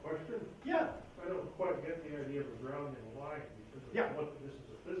 Question? Yeah. I don't quite get the idea of a grounding line because this is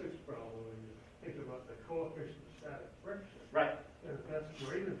a physics problem when you think about the coefficient of static friction. Right. And if that's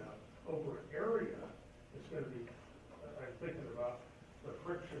great enough over an area, it's going to be, I'm thinking about the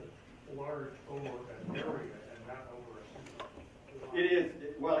friction large over an area and not over a single line. It is.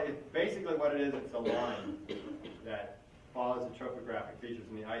 Basically what it is, it's a line that follows the topographic features,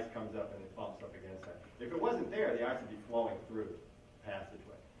 and the ice comes up and it bumps up against that. If it wasn't there, the ice would be flowing through the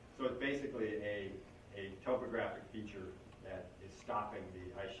passageway. So it's basically a topographic feature that is stopping the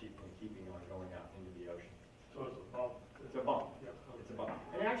ice sheet from keeping on going out into the ocean. So it's a bump. It's a bump. Yeah. It's a bump.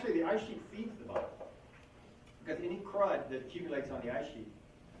 And actually, the ice sheet feeds the bump. Because any crud that accumulates on the ice sheet,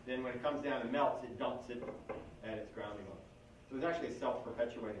 then when it comes down and melts, it dumps it at its grounding level. So it's actually a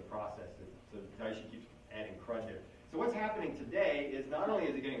self-perpetuating process. So the ice sheet keeps adding crud there. So what's happening today is not only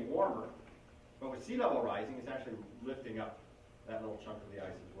is it getting warmer, but with sea level rising, it's actually lifting up that little chunk of the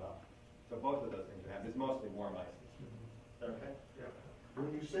ice as well. So both of those things are happening. It's mostly warm ice. Is that okay? Yeah.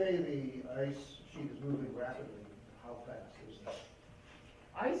 When you say the ice sheet is moving rapidly, how fast is that?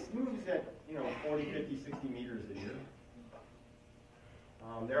 Ice moves at, 40, 50, 60 meters a year.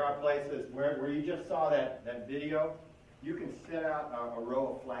 There are places where you just saw that video. You can set out a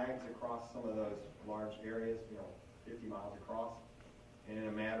row of flags across some of those large areas, 50 miles across, and in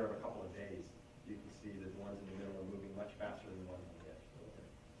a matter of a couple of days, you can see that the ones in the middle are moving much faster than the ones on the edge.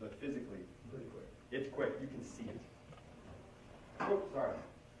 So physically, Pretty quick. it's quick. You can see it. Oh, sorry.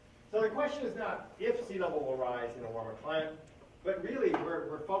 So the question is not if sea level will rise in a warmer climate, but really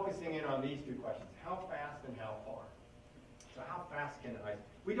we're focusing in on these two questions: how fast and how far. So how fast can ice?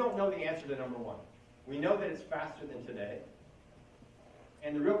 We don't know the answer to number one. We know that it's faster than today.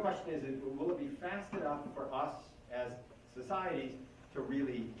 And the real question is will it be fast enough for us as societies to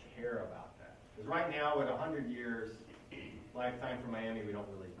really care about that? Because right now, at 100 years lifetime for Miami, we don't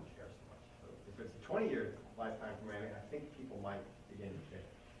really care so much. So if it's a 20-year lifetime for Miami, I think people might begin to care.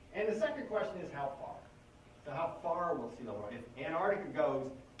 And the second question is how far? So how far will sea level rise? If Antarctica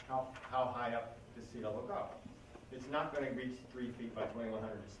goes, how high up does sea level go? It's not going to reach 3 feet by 2100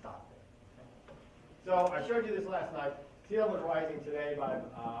 to stop there. So I showed you this last night. Sea level is rising today by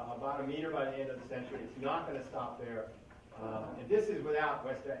about a meter by the end of the century. It's not going to stop there. And this is without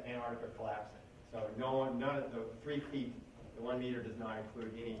West Antarctica collapsing. So none of the 3 feet, the 1 meter does not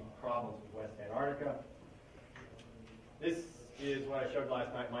include any problems with West Antarctica. This is what I showed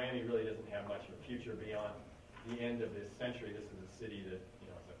last night. Miami really doesn't have much of a future beyond the end of this century. This is a city that,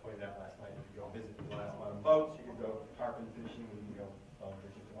 as I pointed out last night, you could go visit the last bottom boats, you could go tarpon fishing, you can go,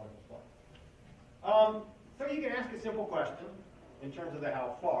 it's just a wonderful spot. So you can ask a simple question in terms of the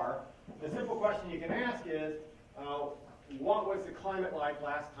how far. The simple question you can ask is, what was the climate like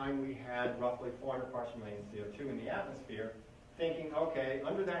last time we had roughly 400 parts per million CO2 in the atmosphere? Thinking, okay,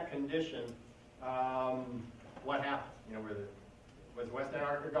 under that condition, what happened? Was West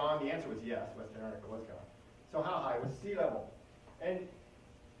Antarctica gone? The answer was yes, West Antarctica was gone. So how high was sea level? And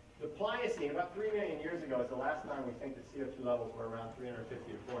the Pliocene, about 3 million years ago, is the last time we think that CO2 levels were around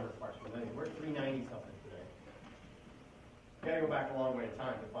 350 to 400 parts per million. We're at 390 something today. You've got to go back a long way in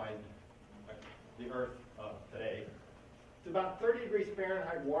time to find the Earth of today. It's about 30 degrees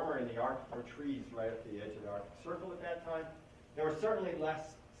Fahrenheit warmer in the Arctic. There were trees right up to the edge of the Arctic Circle at that time. There was certainly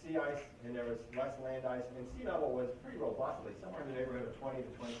less sea ice and there was less land ice, and sea level was pretty robustly somewhere in the neighborhood of 20 to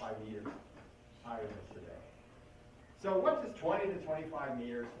 25 meters higher than today. So what does 20 to 25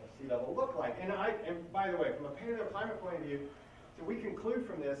 meters of sea level look like? And by the way, from a paleoclimate point of view, so we conclude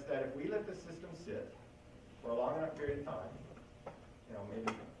from this that if we let the system sit for a long enough period of time,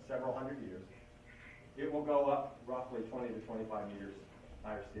 maybe several hundred years, it will go up roughly 20 to 25 meters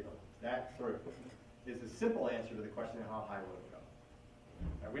higher sea level. That sort of is a simple answer to the question of how high will it go.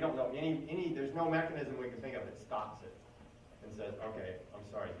 We don't know there's no mechanism we can think of that stops it and says, okay, I'm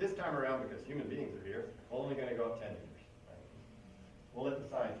sorry, this time around because human beings are here, we're only going to go up 10 meters. Right? We'll let the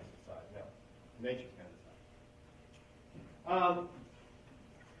scientists decide. No, nature's going to decide.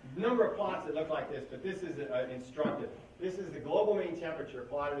 Number of plots that look like this, but this is instructive. This is the global mean temperature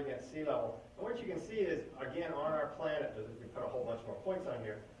plotted against sea level. And what you can see is, again, on our planet, we put a whole bunch more points on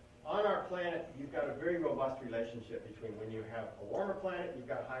here. On our planet, you've got a very robust relationship between when you have a warmer planet, you've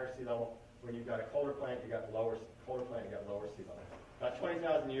got higher sea level. When you've got a colder planet, you've got lower sea level. About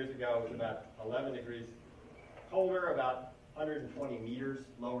 20,000 years ago, it was about 11 degrees colder, about 120 meters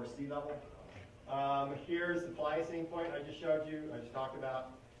lower sea level. Here's the Pliocene point I just showed you, I just talked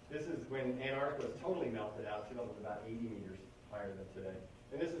about. This is when Antarctica was totally melted out. Sea level was about 80 meters higher than today.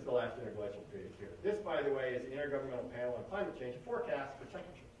 And this is the last interglacial period here. This, by the way, is the Intergovernmental Panel on Climate Change forecast for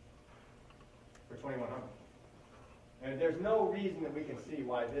temperature for 2100. And there's no reason that we can see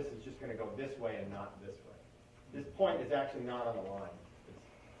why this is just going to go this way and not this way. This point is actually not on the line. It's a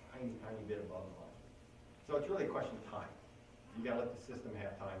tiny, tiny bit above the line. So it's really a question of time. You got to let the system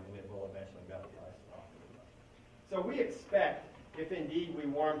have time, and it will eventually melt the ice off. So we expect, if indeed we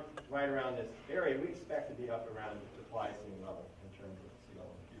warm right around this area, we expect to be up around the Pliocene level in terms of sea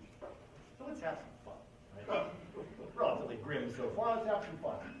level in the future. So let's have some fun. Right? Relatively grim so far. Let's have some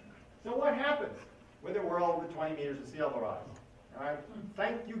fun. So what happens with a world with 20 meters of sea level rise? All right?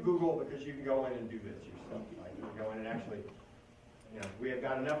 Thank you, Google, because you can go in and do this yourself. Right? You can go in and actually, we have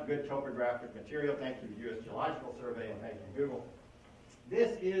got enough good topographic material. Thank you, U.S. Geological Survey, and thank you, Google.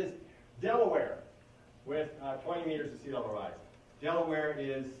 This is Delaware. with 20 meters of sea level rise. Delaware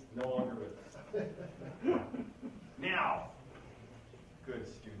is no longer with us. Now, good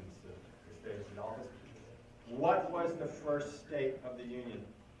students of Gustavus Adolphus, what was the first state of the Union?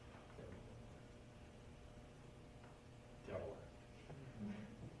 Delaware.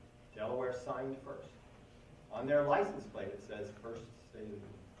 Delaware signed first. On their license plate it says first state of the Union.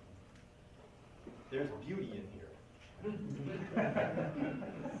 There's beauty in here.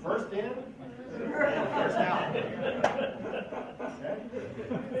 First in, first out.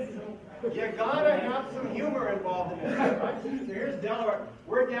 Okay? You gotta have some humor involved in this, right? So here's Delaware.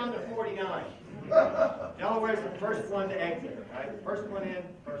 We're down to 49. Delaware's the first one to exit, right? First one in,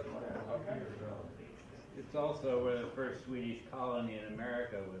 first one out. Okay. It's also where the first Swedish colony in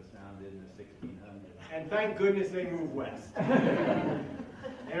America was founded in the 1600s. And thank goodness they moved west.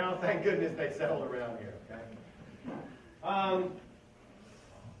 You know, thank goodness they settled around here, okay?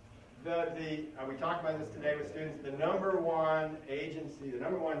 We talked about this today with students. The number one agency, the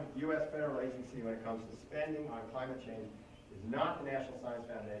number one U.S. federal agency when it comes to spending on climate change is not the National Science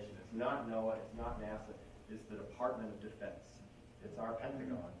Foundation, it's not NOAA, it's not NASA, it's the Department of Defense. It's our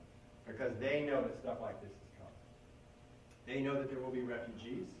Pentagon, because they know that stuff like this is coming. They know that there will be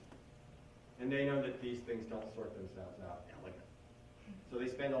refugees, and they know that these things don't sort themselves out elegantly. So they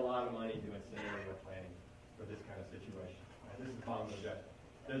spend a lot of money doing scenario planning for this kind of situation. Right? This is the bottom of the jet.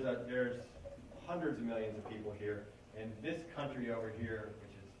 There's hundreds of millions of people here, and this country over here,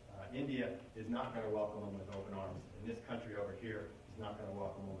 which is India, is not going to welcome them with open arms. And this country over here is not going to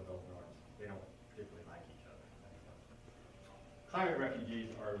welcome them with open arms. They don't particularly like each other. Climate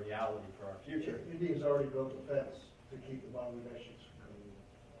refugees are a reality for our future. India's already built a fence to keep the Bangladeshis from coming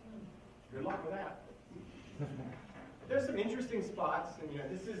in. Good luck with that. There's some interesting spots, and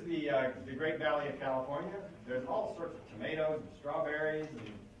this is the Great Valley of California. There's all sorts of tomatoes and strawberries and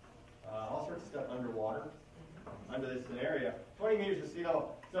all sorts of stuff underwater, under this area. 20 meters of sea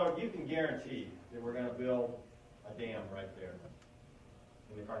level. So you can guarantee that we're going to build a dam right there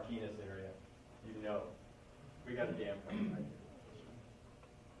in the Carquinez area. You know, we got a dam coming right there.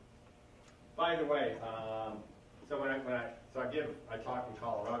 By the way, so I talk in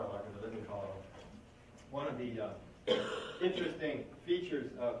Colorado, because I live in Colorado. One of the interesting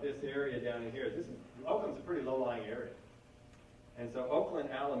features of this area down in here is Oakland's a pretty low-lying area. And so Oakland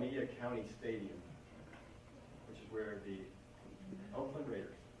Alameda County Stadium, which is where the Oakland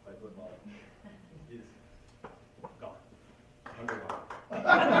Raiders play football, is gone, underwater.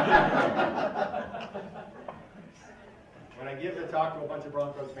 When I give the talk to a bunch of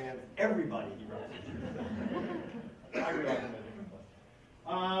Broncos fans, everybody erupts. I grew up in a different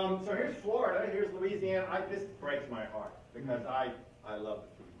place. So here's Florida, here's Louisiana. This breaks my heart because I love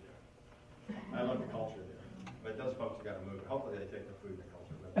the food there. I love the culture there. But those folks have got to move. Hopefully they take the food and the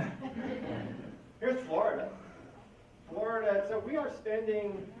culture with them. Here's Florida. Florida, so we are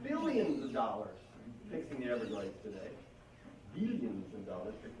spending billions of dollars fixing the Everglades today. Billions of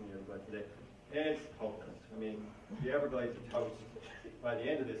dollars fixing the Everglades today. And it's hopeless. I mean, the Everglades are toast by the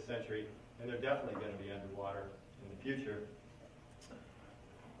end of this century, and they're definitely going to be underwater in the future.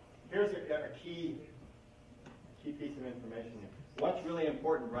 Here's a key piece of information here. What's really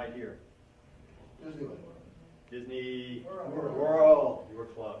important right here? Disneyland. Disney World. You were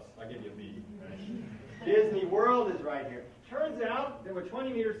close. I'll give you a B. Disney World is right here. Turns out there were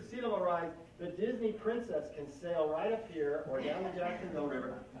 20 meters of sea level rise. The Disney princess can sail right up here or down the Jacksonville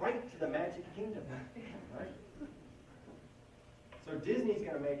River, right to the Magic Kingdom. Right? So Disney's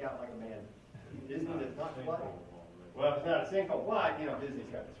going to make out like a man. Disney does not fly. Well, it's not a single, but Disney's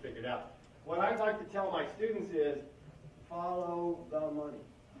got this figured out. What I'd like to tell my students is, follow the money.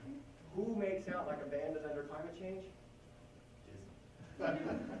 Who makes out like a bandit under climate change? Disney.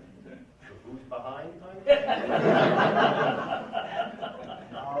 So who's behind climate change?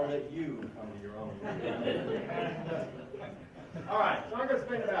 I'll let you come to your own. All right, so I'm going to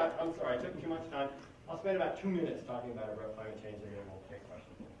spend about, I'm sorry, I took too much time. I'll spend about 2 minutes talking about climate change, and then we'll take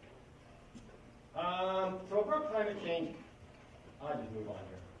questions. So about climate change, I'll just move on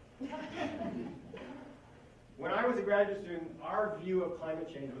here. When I was a graduate student, our view of climate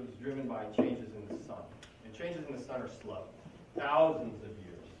change was driven by changes in the sun. And changes in the sun are slow. Thousands of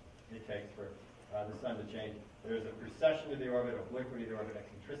years it takes for the sun to change. There's a precession to the orbit, obliquity to the orbit,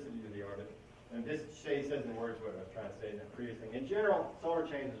 eccentricity to the orbit. And this says in words what I was trying to say in the previous thing. In general, solar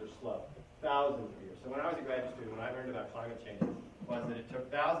changes are slow. Thousands of years. So when I was a graduate student, when I learned about climate change, was that it took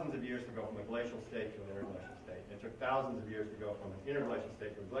thousands of years to go from a glacial state to an interglacial state. It took thousands of years to go from an interglacial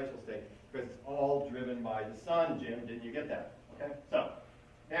state to a glacial state because it's all driven by the sun, Jim. Didn't you get that? Okay. So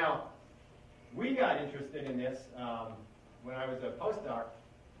now we got interested in this when I was a postdoc.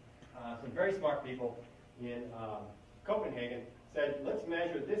 Some very smart people in Copenhagen said, let's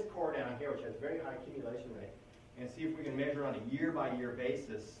measure this core down here, which has very high accumulation rate, and see if we can measure on a year-by-year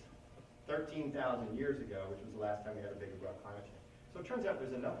basis 13,000 years ago, which was the last time we had a big abrupt climate change. So it turns out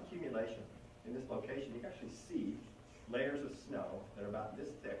there's enough accumulation in this location. You can actually see layers of snow that are about this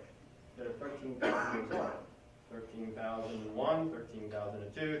thick that are 13,000 years old. 13,001,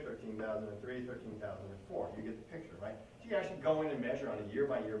 13,002, 13,003, 13,004. You get the picture, right? So you actually go in and measure on a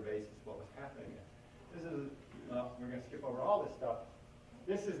year-by-year basis what was happening there. This is, we're going to skip over all this stuff.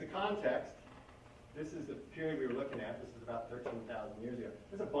 This is the context. This is the period we were looking at. This is about 13,000 years ago.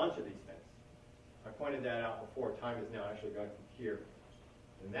 There's a bunch of these things. I pointed that out before. Time is now actually going from here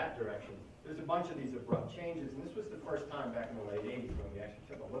in that direction. There's a bunch of these abrupt changes, and this was the first time back in the late 80s when we actually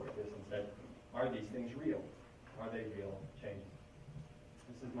took a look at this and said, are these things real? Are they real changes?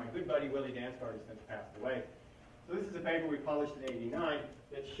 This is my good buddy Willie Dansgaard, who's since passed away. So this is a paper we published in '89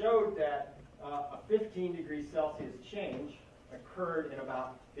 that showed that a 15 degrees Celsius change occurred in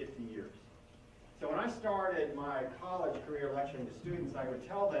about 50 years. So when I started my college career lecturing to students, I would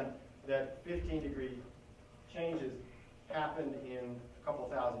tell them that 15-degree changes happened in a couple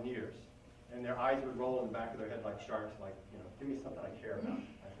thousand years. And their eyes would roll in the back of their head like sharks, like, you know, give me something I care about.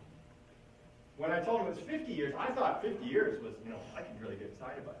 When I told them it was 50 years, I thought 50 years was, you know, I could really get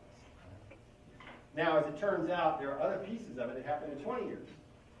excited by this. Now, as it turns out, there are other pieces of it that happened in 20 years.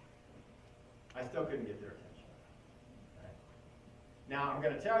 I still couldn't get their attention. Right? Now, I'm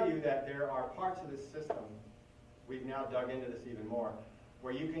going to tell you that there are parts of this system, we've now dug into this even more,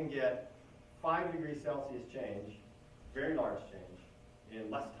 where you can get 5 degrees Celsius change, very large change,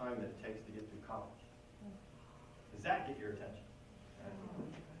 in less time than it takes to get through college. Does that get your attention? Right?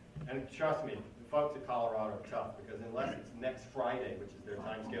 And trust me, the folks at Colorado are tough, because unless it's next Friday, which is their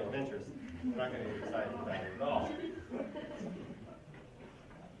time scale of interest, they're not going to get excited about it at all.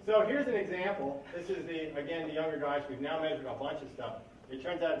 So here's an example. This is, again, the younger guys. We've now measured a bunch of stuff. It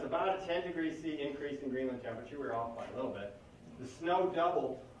turns out it's about a 10 degrees C increase in Greenland temperature. We're off by a little bit. The snow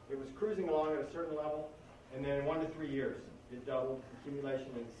doubled. It was cruising along at a certain level, and then in 1 to 3 years, it doubled accumulation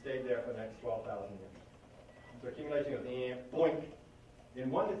and stayed there for the next 12,000 years. So accumulation goes, boink. In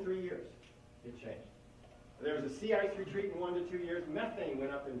 1 to 3 years, it changed. There was a sea ice retreat in 1 to 2 years. Methane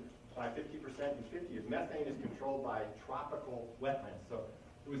went up by 50% in 50 years. Methane is controlled by tropical wetlands, so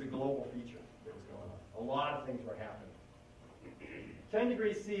it was a global feature that was going on. A lot of things were happening. 10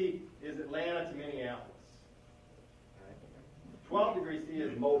 degrees C is Atlanta to Minneapolis. Right? 12 degrees C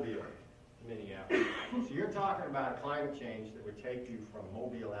is Mobile to Minneapolis. So you're talking about a climate change that would take you from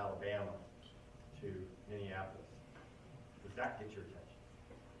Mobile, Alabama to Minneapolis. Does that get your attention?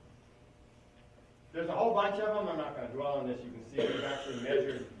 There's a whole bunch of them. I'm not going to dwell on this. You can see we've actually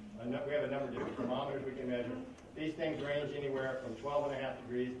measured, we have a number of different thermometers we can measure. These things range anywhere from 12.5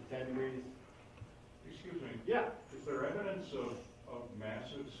 degrees to 10 degrees. Excuse me. Yeah. Is there evidence of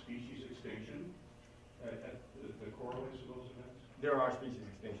massive species extinction that correlates with those events? There are species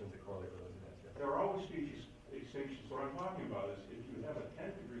extinctions that correlate with those events. Yes. There are always species extinctions. What I'm talking about is if you have a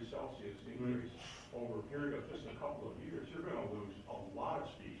 10 degrees Celsius increase over a period of just a couple of years, you're going to lose a lot of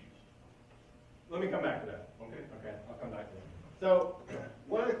species. Let me come back to that. Okay. Okay, I'll come back to that. So,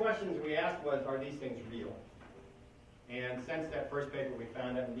 one of the questions we asked was, are these things real? And since that first paper, we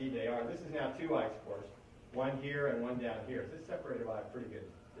found that indeed they are. This is now 2 ice cores, one here and one down here. So it's separated by a pretty good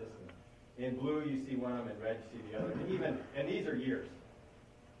distance. In blue, you see one of them. In red, you see the other. And these are years.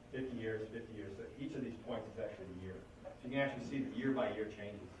 50 years, 50 years. So each of these points is actually a year. So you can actually see the year-by-year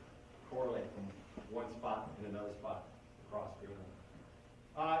changes correlate from one spot and another spot across Greenland.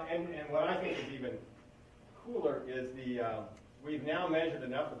 And what I think is even cooler is we've now measured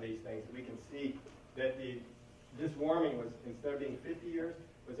enough of these things that we can see that this warming was, instead of being 50 years,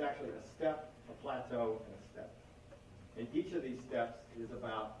 was actually a step, a plateau, and a step. And each of these steps is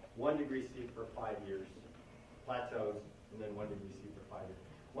about 1 degree C for 5 years, plateaus, and then 1 degree C for 5 years.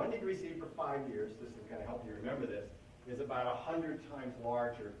 1 degree C for 5 years, this is going to help you remember this, is about 100 times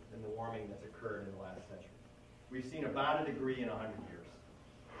larger than the warming that's occurred in the last century. We've seen about a degree in 100 years.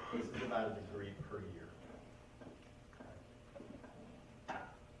 This is about a degree per year.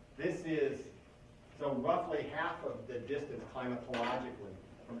 This is, so roughly half of the distance climatologically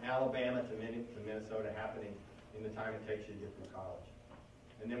from Alabama to Minnesota happening in the time it takes you to get through college.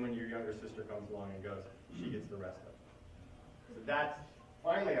 And then when your younger sister comes along and goes, she gets the rest of it. So that's,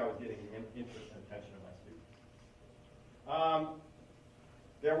 finally I was getting interest and attention of my students.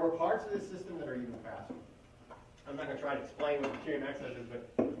 There were parts of the system that are even faster. I'm not going to try to explain what the QMX is, but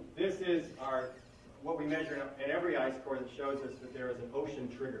this is what we measure in every ice core that shows us that there is an ocean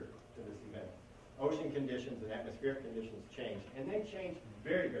trigger to this event. Ocean conditions and atmospheric conditions change, and they change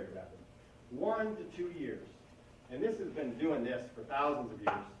very, very rapidly. 1 to 2 years. And this has been doing this for thousands of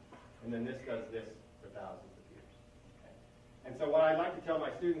years, and then this does this for thousands of years. Okay? And so what I like to tell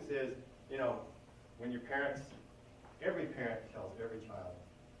my students is, you know, when your parents, every parent tells every child,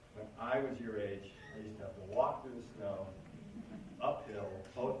 when I was your age, I used to have to walk through the snow, uphill,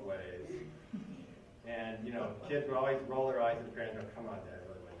 both ways. And, you know, kids would always roll their eyes at the parents and go, come on, Dad, it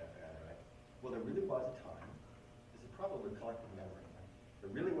really wasn't that bad, right? Well, there really was a time, this is probably collective memory, right?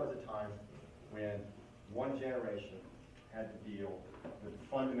 There really was a time when one generation had to deal with a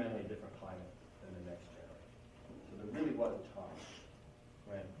fundamentally different climate than the next generation. So there really was a time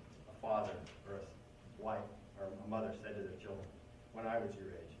when a father or a wife or a mother said to their children, when I was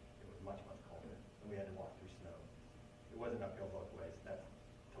your age, it was much, much colder, and we had to walk through snow. It wasn't uphill both ways. That's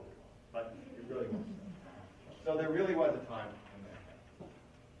totally wrong. But it really was. So there really was a time when that happened.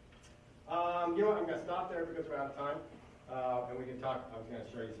 You know what? I'm going to stop there because we're out of time. And we can talk. I was going to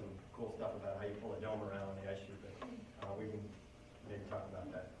show you some cool stuff about how you pull a dome around on the ice sheet, but we can maybe talk about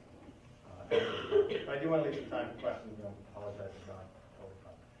that. But I do want to leave some time for questions, and I apologize for John.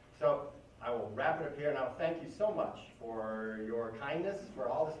 So I will wrap it up here, and I'll thank you so much for your kindness, for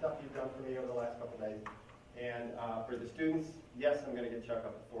all the stuff you've done for me over the last couple of days. And for the students, yes, I'm going to get Chuck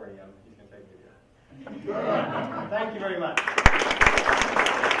up at 4 a.m. He's going to take me there. Thank you very much.